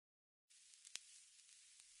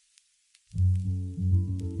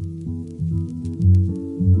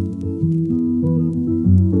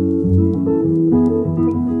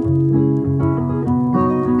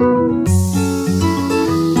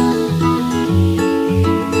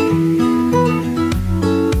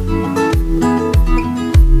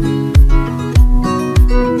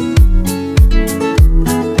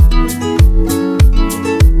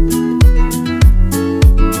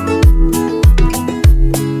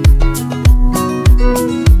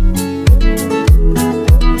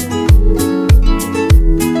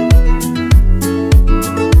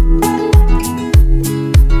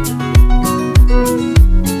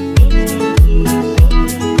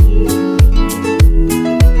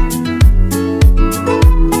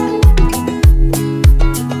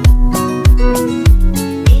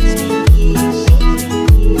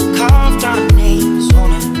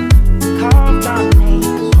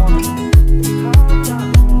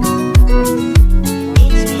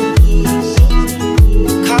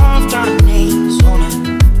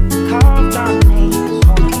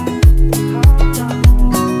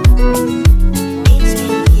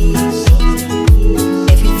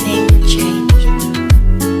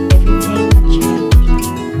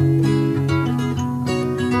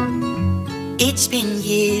It's been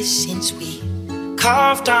years since we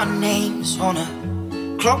carved our names on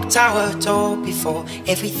a clock tower door before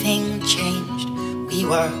everything changed. We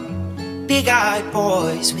were big-eyed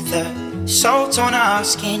boys with the salt on our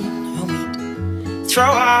skin, and we'd throw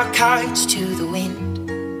our kites to the wind,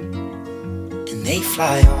 and they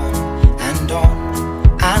fly on and on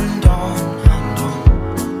and on and on,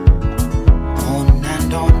 on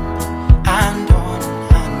and on and on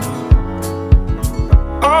and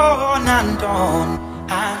on, on and on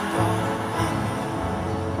and on.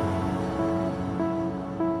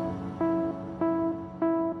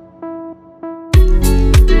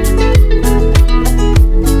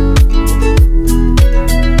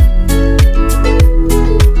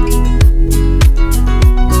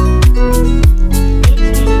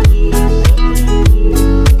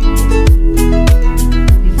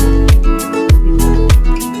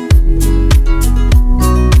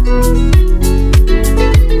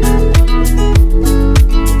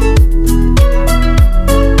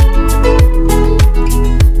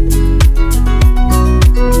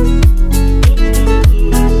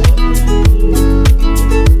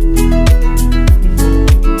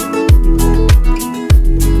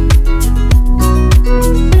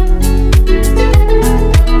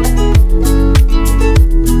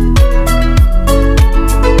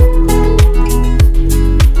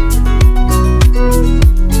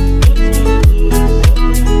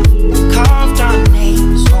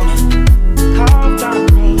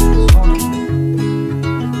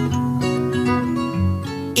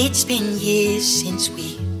 It's been years since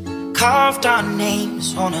we carved our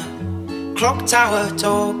names on a clock tower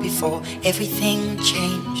door before everything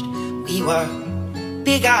changed. We were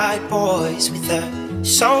big-eyed boys with the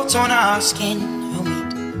salt on our skin, and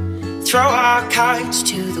we'd throw our kites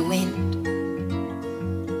to the wind,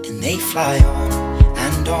 and they fly on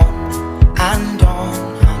and on and on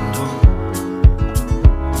and on,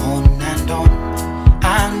 on and on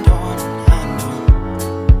and on and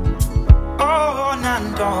on, on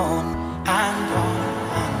and on and on.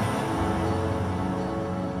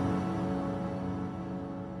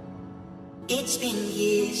 It's been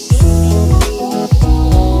years.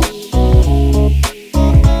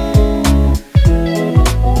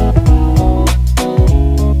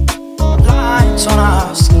 Lines on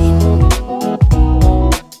our skin.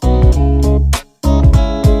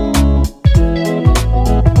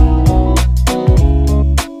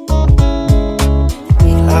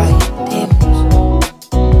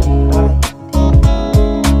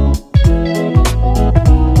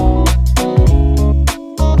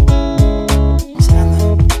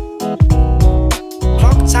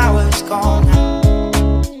 Gone.